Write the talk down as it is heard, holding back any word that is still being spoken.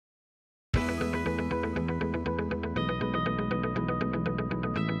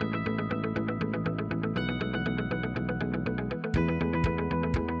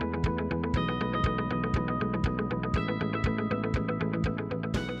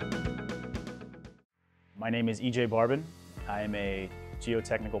My name is Barben. I am a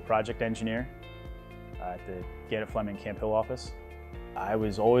geotechnical project engineer at the Gannett Fleming Camp Hill office. I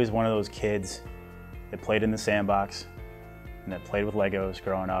was always one of those kids that played in the Sandbox and that played with Legos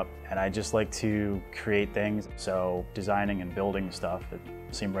growing up, and I just like to create things, so designing and building stuff, it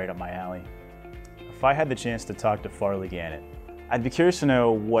seemed right up my alley. If I had the chance to talk to Farley Gannett, I'd be curious to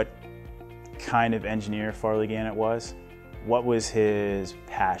know what kind of engineer Farley Gannett was. What was his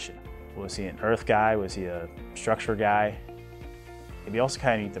passion? Was he an earth guy? Was he a structure guy? Maybe also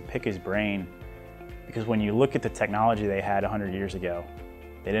kind of need to pick his brain, because when you look at the technology they had 100 years ago,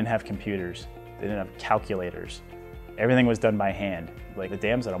 they didn't have computers, they didn't have calculators. Everything was done by hand. Like the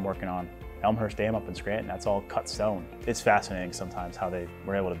dams that I'm working on, Elmhurst Dam up in Scranton, that's all cut stone. It's fascinating sometimes how they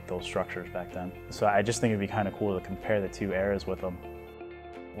were able to build structures back then. So I just think it'd be kind of cool to compare the two eras with them.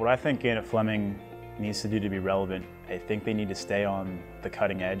 What I think Gannett Fleming needs to do to be relevant, I think they need to stay on the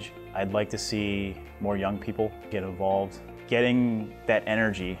cutting edge. I'd like to see more young people get involved, getting that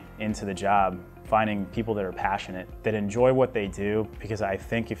energy into the job, finding people that are passionate, that enjoy what they do, because I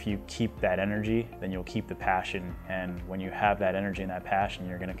think if you keep that energy, then you'll keep the passion, and when you have that energy and that passion,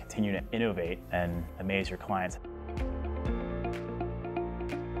 you're going to continue to innovate and amaze your clients.